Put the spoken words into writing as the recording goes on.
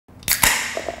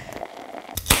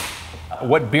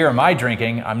What beer am I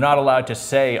drinking? I'm not allowed to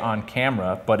say on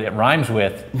camera, but it rhymes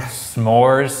with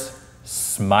S'mores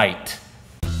Smite.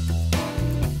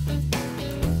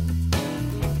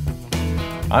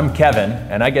 I'm Kevin,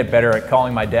 and I get better at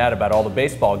calling my dad about all the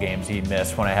baseball games he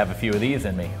missed when I have a few of these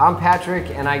in me. I'm Patrick,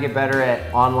 and I get better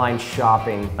at online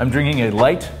shopping. I'm drinking a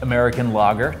light American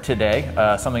lager today,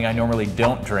 something I normally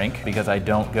don't drink because I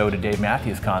don't go to Dave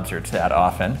Matthews concerts that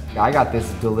often. I got this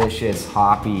delicious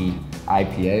hoppy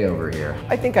IPA over here.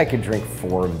 I think I could drink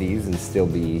 4 of these and still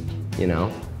be, you know,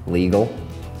 legal.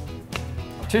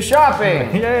 To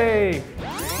shopping! Yay!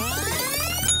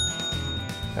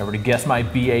 If I were to guess my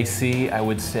BAC, I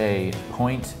would say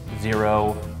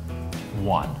 0.01.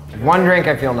 One drink,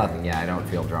 I feel nothing. Yeah, I don't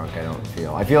feel drunk.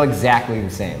 I feel exactly the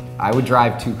same. I would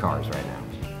drive 2 cars right now.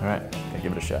 All right, gonna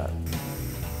give it a shot.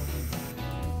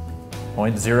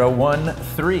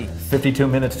 0.013. 52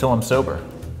 minutes till I'm sober.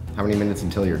 How many minutes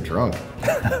until you're drunk?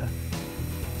 This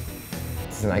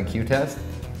is an IQ test?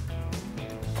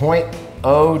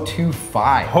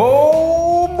 0.025.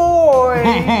 Oh boy!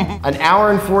 An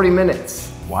hour and 40 minutes.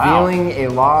 Wow. Feeling a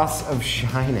loss of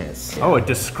shyness. Oh, it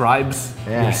describes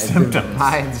your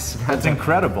symptoms. That's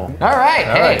incredible. All right,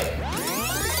 hey.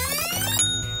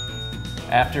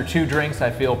 After 2 drinks, I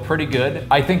feel pretty good.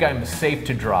 I think I'm safe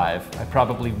to drive. I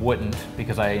probably wouldn't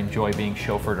because I enjoy being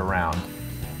chauffeured around.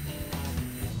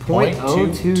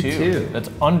 0.022. That's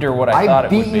under what I thought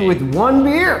it would be. I beat you with 1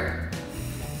 beer.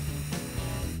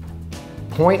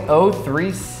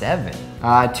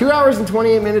 0.037. 2 hours and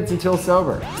 28 minutes until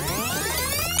sober.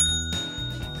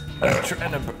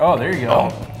 Oh, there you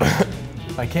go.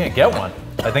 I can't get one.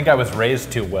 I think I was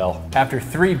raised too well. After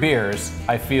 3 beers,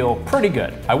 I feel pretty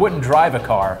good. I wouldn't drive a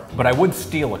car, but I would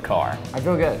steal a car. I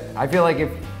feel good. I feel like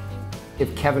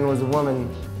if Kevin was a woman,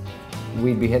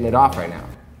 we'd be hitting it off right now.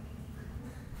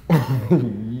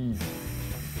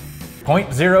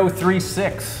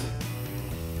 0.036.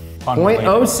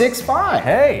 0.065.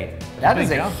 Hey, that is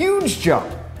a huge jump.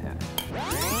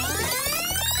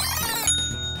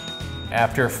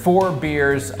 After 4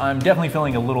 beers, I'm definitely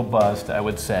feeling a little buzzed, I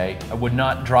would say. I would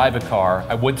not drive a car.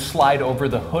 I would slide over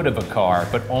the hood of a car,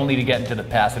 but only to get into the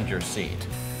passenger seat.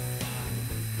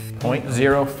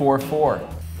 0.044.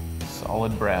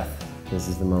 Solid breath. This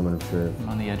is the moment of truth. I'm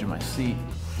on the edge of my seat.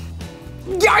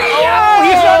 Yeah! Oh,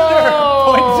 he's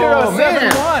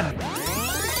under! 0.071.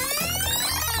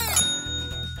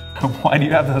 Why do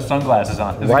you have those sunglasses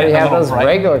on? Why do you have those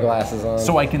regular glasses on?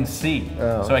 So I can see.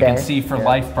 Oh, so I can see for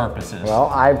life purposes. Well,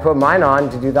 I put mine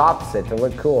on to do the opposite, to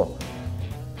look cool.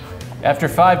 After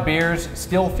 5 beers,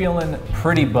 still feeling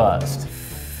pretty buzzed.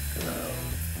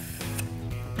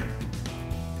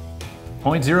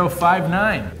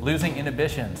 0.059, losing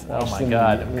inhibitions. Oh my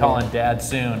God, I'm calling Dad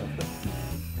soon.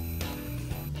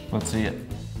 Let's see it.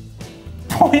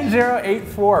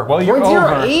 0.084. Well, you're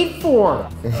over. 0.084.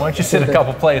 Why don't you sit a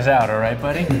couple plays out, all right,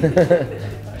 buddy?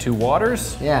 2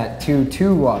 waters? Yeah,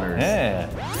 two waters. Yeah.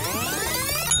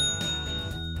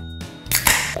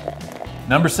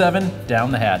 Number 7,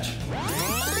 down the hatch.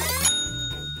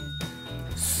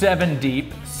 7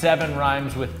 deep, 7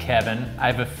 rhymes with Kevin.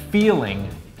 I have a feeling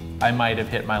I might have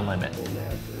hit my limit.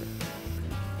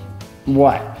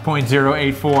 What?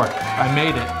 0.084. I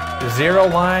made it. 0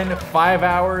 line, 5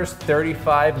 hours,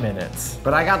 35 minutes.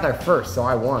 But I got there first, so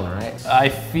I won, right? I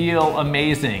feel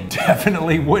amazing.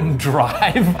 Definitely wouldn't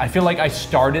drive. I feel like I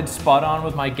started spot on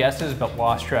with my guesses, but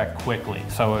lost track quickly.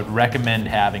 So I would recommend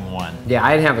having one. Yeah,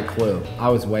 I didn't have a clue. I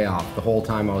was way off. The whole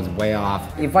time I was way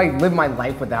off. If I live my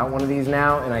life without one of these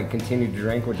now and I continue to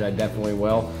drink, which I definitely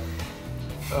will,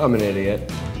 I'm an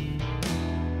idiot.